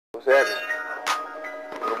What's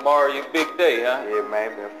happening? Tomorrow your big day, huh? Yeah,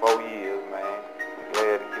 man, been 4 years, man.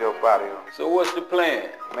 Glad to get up out of here. So what's the plan?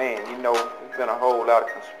 Man, you know, there's been a whole lot of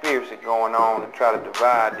conspiracy going on to try to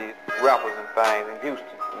divide these rappers and things in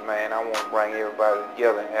Houston. Man, I want to bring everybody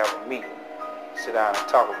together and have a meeting. Sit down and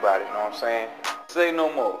talk about it, you know what I'm saying? Say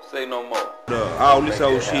no more, say no more. All this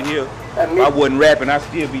old shit here, if I wasn't rapping, I'd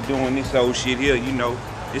still be doing this old shit here, you know.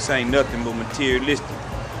 This ain't nothing but materialistic,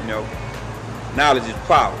 you know. Knowledge is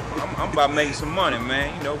power. I'm about making some money,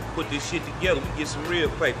 man, you know. Put this shit together, we get some real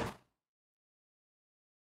paper.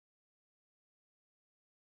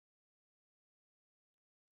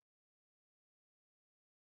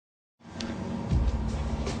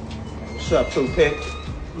 What's up, Tupac?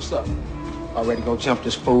 What's up? Already gonna jump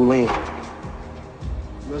this fool in.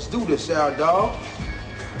 Let's do this, our dog.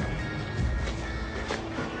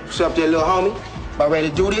 What's up there, little homie? About ready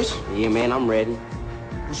to do this? Yeah, man, I'm ready.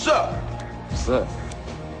 What's up? What's up?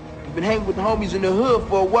 You've been hanging with the homies in the hood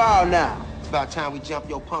for a while now. It's about time we jump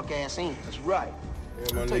your punk ass in. That's right.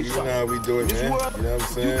 Yeah, my nigga, you know how we do it, man. You know what I'm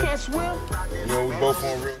saying? You can't swim? You know, we both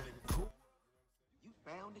on real nigga. You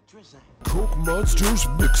found it, Drizzy. Coke Monsters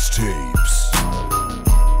mixtapes.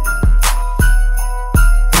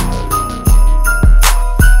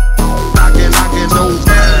 Knocking those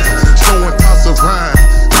lines, showing toss of rhyme.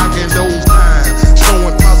 Knocking those lines,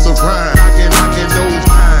 showing toss of rhyme. Knocking those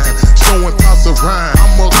lines, showing toss of rhyme.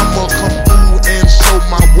 I'ma come through and show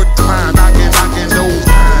my wit line. Knocking those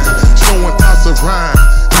lines, showing toss of rhyme.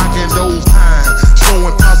 Knocking those lines,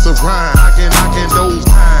 showing toss of rhyme. Knocking those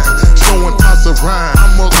lines, showing toss of rhyme.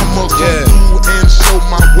 I'ma come through and show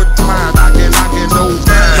my wit line. Knocking those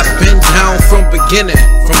lines. I've been down from beginning,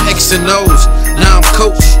 from X and O's. Now I'm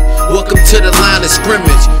coach. Welcome to the line of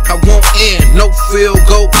scrimmage. I won't end, no field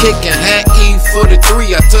goal kicking. Had E for the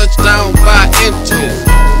 3, I touched down by inches.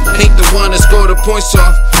 Ain't the one that scored the points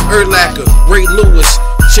off. Urlacher, Ray Lewis.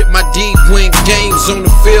 Chip my D, win games on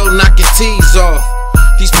the field, knocking T's off.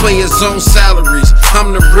 These players on salaries,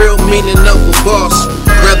 I'm the real meaning of a boss.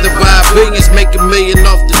 Rather buy billions, make $1 million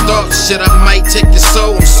off the thought. Shit, I might take your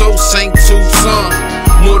soul, I'm so St. Tucson.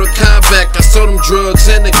 Mortal Kombat, I sold them drugs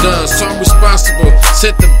and the guns, so I'm responsible.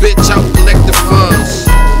 Sent the bitch out, collect the funds.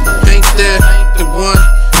 Ain't there, ain't the one.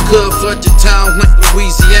 Could flood your town like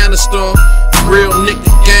Louisiana storm. Real nigga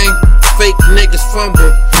gang, fake niggas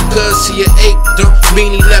fumble. Cause he an ape, don't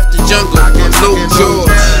mean he left the jungle. Low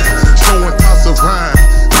George. Showing toss of rhyme,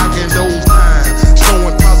 knocking those lines.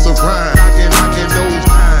 Showing toss of rhyme, knocking those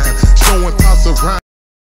lines. Showing toss of rhyme.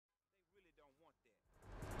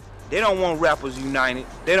 They don't want rappers united.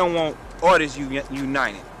 They don't want artists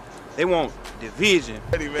united. They want division.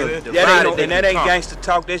 That ain't gangster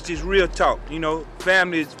talk. That's just real talk. You know,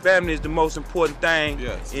 family is the most important thing.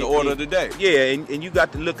 Yeah, it's the order of the day. Yeah, and you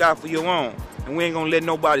got to look out for your own. And we ain't gonna let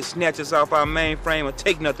nobody snatch us off our mainframe or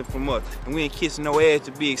take nothing from us. And we ain't kissing no ass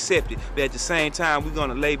to be accepted. But at the same time, we're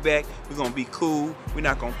gonna lay back. We're gonna be cool. We're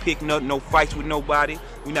not gonna pick nothing, no fights with nobody.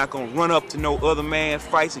 We're not gonna run up to no other man's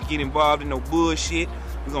fights and get involved in no bullshit.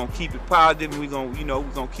 We're gonna keep it positive, and we're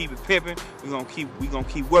gonna keep it pimping. We're gonna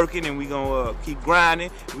keep working, and we're gonna keep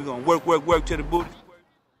grinding. We're gonna work till the booty.